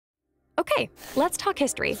Okay, let's talk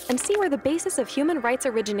history and see where the basis of human rights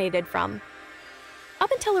originated from.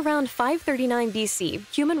 Up until around 539 BC,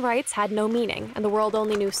 human rights had no meaning, and the world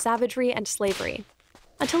only knew savagery and slavery.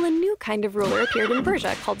 Until a new kind of ruler appeared in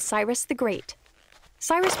Persia called Cyrus the Great.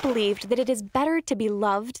 Cyrus believed that it is better to be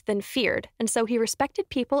loved than feared, and so he respected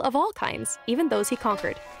people of all kinds, even those he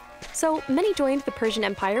conquered. So many joined the Persian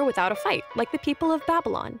Empire without a fight, like the people of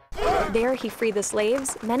Babylon. There he freed the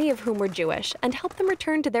slaves, many of whom were Jewish, and helped them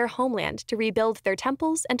return to their homeland to rebuild their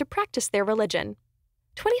temples and to practice their religion.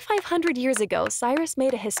 2,500 years ago, Cyrus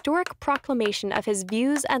made a historic proclamation of his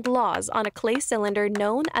views and laws on a clay cylinder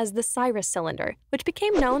known as the Cyrus cylinder, which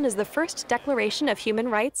became known as the first declaration of human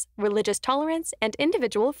rights, religious tolerance, and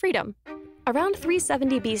individual freedom. Around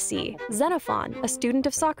 370 BC, Xenophon, a student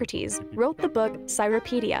of Socrates, wrote the book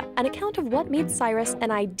Cyropaedia, an account of what made Cyrus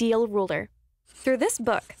an ideal ruler. Through this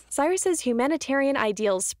book, Cyrus's humanitarian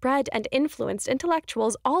ideals spread and influenced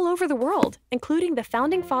intellectuals all over the world, including the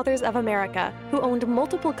founding fathers of America, who owned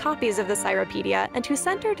multiple copies of the Cyropaedia and who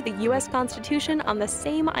centered the U.S. Constitution on the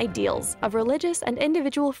same ideals of religious and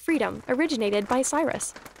individual freedom originated by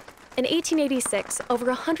Cyrus. In 1886, over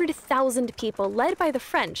 100,000 people, led by the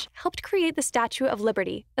French, helped create the Statue of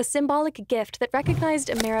Liberty, a symbolic gift that recognized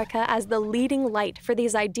America as the leading light for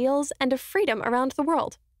these ideals and of freedom around the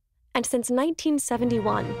world. And since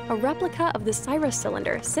 1971, a replica of the Cyrus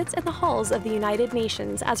cylinder sits in the halls of the United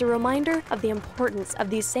Nations as a reminder of the importance of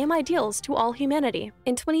these same ideals to all humanity.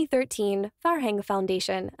 In 2013, Farhang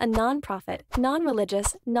Foundation, a non-profit,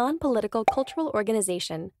 non-religious, non-political cultural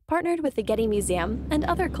organization, partnered with the Getty Museum and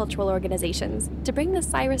other cultural organizations to bring the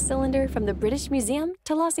Cyrus cylinder from the British Museum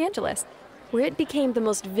to Los Angeles, where it became the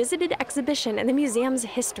most visited exhibition in the museum's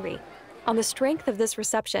history. On the strength of this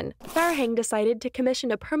reception, Farhang decided to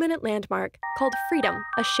commission a permanent landmark called Freedom,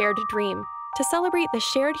 a Shared Dream, to celebrate the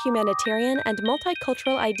shared humanitarian and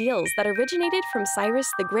multicultural ideals that originated from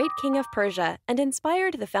Cyrus the Great King of Persia and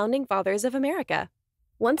inspired the founding fathers of America.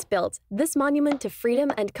 Once built, this monument to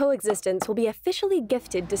freedom and coexistence will be officially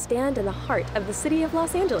gifted to stand in the heart of the city of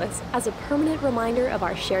Los Angeles as a permanent reminder of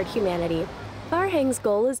our shared humanity. Farhang's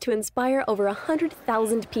goal is to inspire over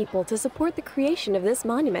 100,000 people to support the creation of this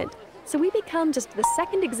monument. So we become just the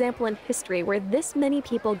second example in history where this many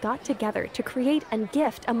people got together to create and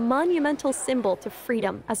gift a monumental symbol to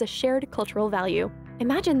freedom as a shared cultural value.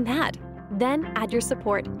 Imagine that! Then add your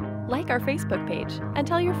support, like our Facebook page, and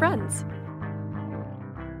tell your friends.